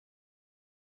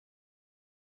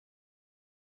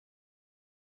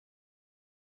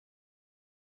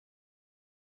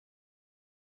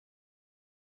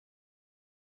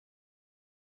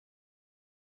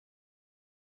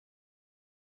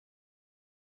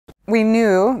We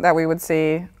knew that we would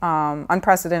see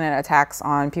unprecedented attacks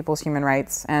on people's human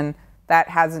rights, and that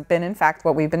has been, in fact,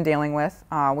 what we've been dealing with.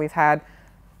 We've had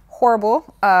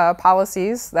horrible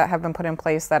policies that have been put in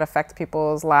place that affect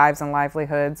people's lives and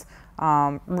livelihoods.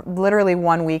 Literally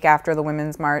 1 week after the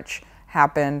Women's March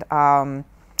happened, the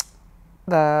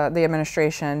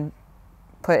administration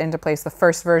put into place the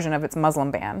first version of its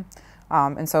Muslim ban.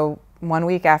 And so 1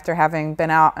 week after having been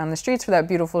out on the streets for that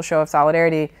beautiful show of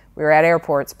solidarity, we were at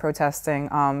airports protesting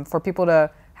for people to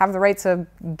have the right to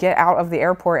get out of the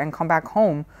airport and come back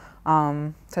home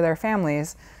to their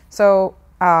families. So,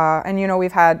 and you know,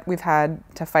 we've had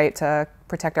to fight to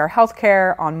protect our health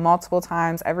care on multiple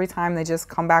times. Every time they just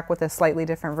come back with a slightly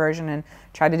different version and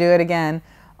try to do it again.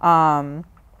 And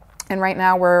right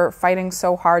now we're fighting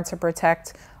so hard to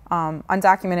protect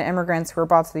undocumented immigrants who were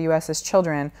brought to the U.S. as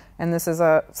children. And this is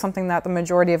something that the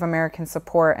majority of Americans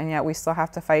support, and yet we still have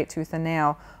to fight tooth and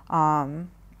nail.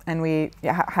 And we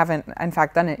haven't, in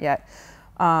fact, done it yet.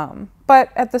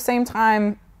 But at the same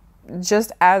time,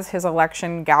 just as his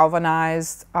election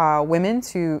galvanized women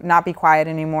to not be quiet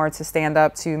anymore, to stand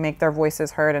up, to make their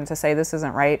voices heard, and to say this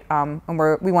isn't right, and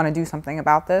we want to do something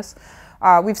about this,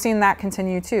 we've seen that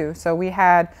continue too. So we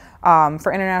had,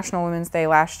 for International Women's Day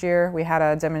last year, we had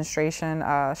a demonstration,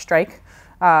 strike.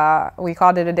 We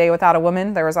called it a day without a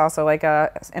woman. There was also like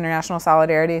a international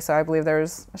solidarity, so I believe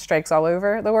there's strikes all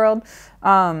over the world.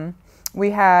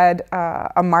 We had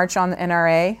a march on the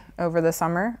NRA over the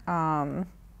summer,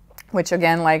 which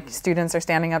again, like, students are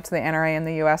standing up to the NRA in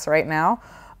the US right now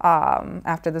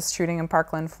after this shooting in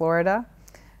Parkland, Florida.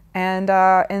 And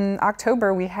in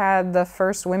October, we had the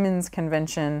first women's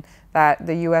convention that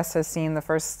the US has seen, the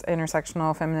first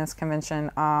intersectional feminist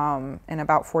convention in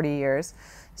about 40 years.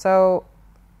 So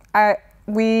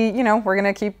we're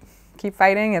gonna keep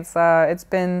fighting. It's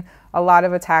been a lot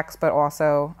of attacks, but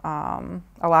also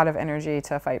a lot of energy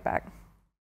to fight back.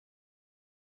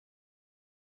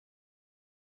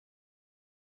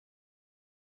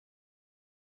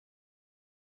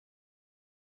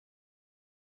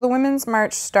 The Women's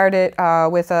March started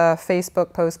with a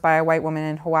Facebook post by a white woman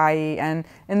in Hawaii, and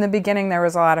in the beginning there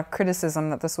was a lot of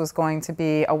criticism that this was going to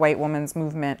be a white women's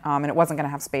movement and it wasn't going to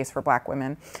have space for black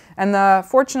women. And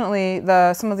fortunately,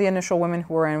 some of the initial women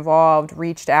who were involved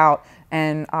reached out,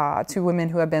 and two women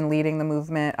who have been leading the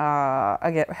movement,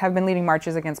 have been leading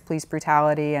marches against police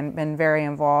brutality and been very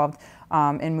involved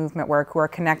in movement work, who are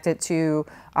connected to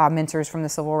mentors from the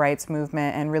civil rights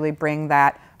movement and really bring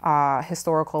that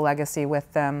historical legacy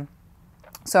with them.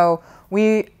 So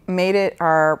we made it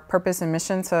our purpose and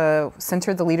mission to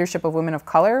center the leadership of women of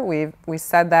color. We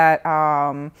said that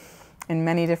in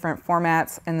many different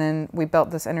formats, and then we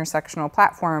built this intersectional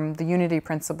platform, the Unity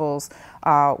Principles,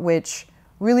 which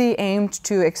really aimed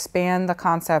to expand the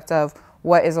concept of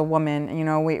what is a woman. You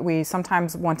know, we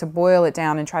sometimes want to boil it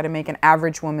down and try to make an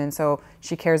average woman so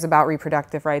she cares about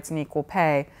reproductive rights and equal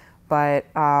pay. But,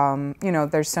 you know,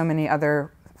 there's so many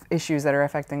other issues that are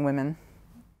affecting women.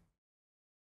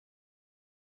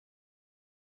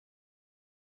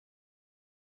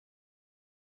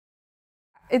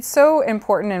 It's so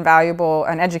important and valuable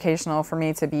and educational for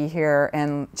me to be here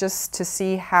and just to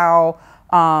see how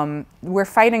we're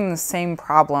fighting the same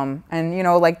problem. And, you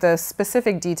know, like, the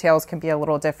specific details can be a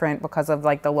little different because of,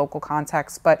 like, the local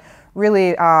context, but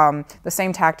really the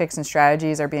same tactics and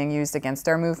strategies are being used against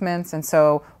our movements. And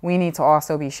so we need to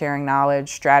also be sharing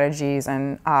knowledge, strategies,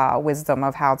 and wisdom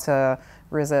of how to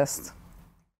resist.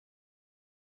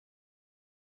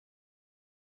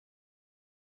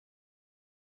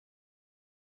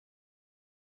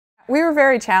 We were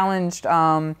very challenged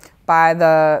by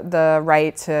the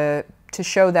right to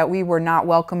show that we were not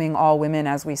welcoming all women,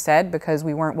 as we said, because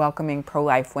we weren't welcoming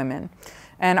pro-life women.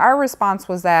 And our response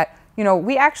was that, you know,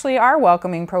 we actually are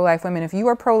welcoming pro-life women. If you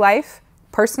are pro-life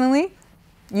personally,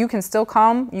 you can still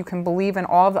come, you can believe in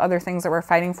all of the other things that we're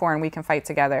fighting for, and we can fight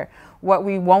together. What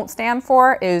we won't stand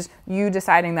for is you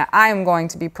deciding that I am going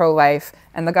to be pro-life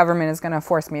and the government is going to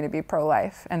force me to be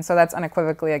pro-life. And so that's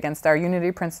unequivocally against our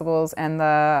unity principles and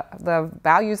the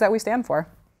values that we stand for.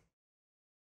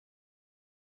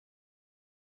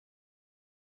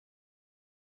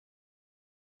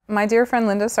 My dear friend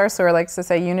Linda Sarsour likes to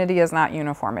say unity is not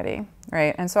uniformity,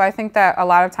 right? And so I think that a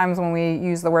lot of times when we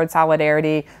use the word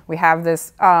solidarity, we have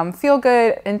this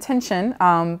feel-good intention,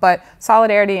 but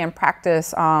solidarity in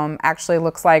practice actually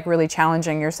looks like really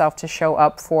challenging yourself to show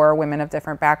up for women of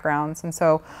different backgrounds. And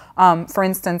so, for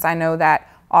instance, I know that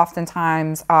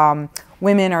oftentimes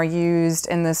women are used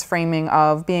in this framing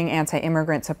of being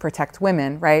anti-immigrant to protect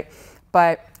women, right?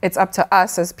 But it's up to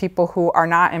us as people who are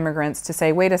not immigrants to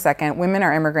say, wait a second, women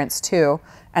are immigrants too.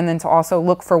 and then to also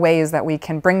look for ways that we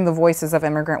can bring the voices of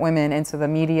immigrant women into the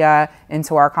media,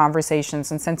 into our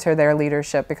conversations, and center their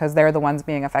leadership because they're the ones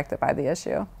being affected by the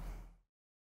issue.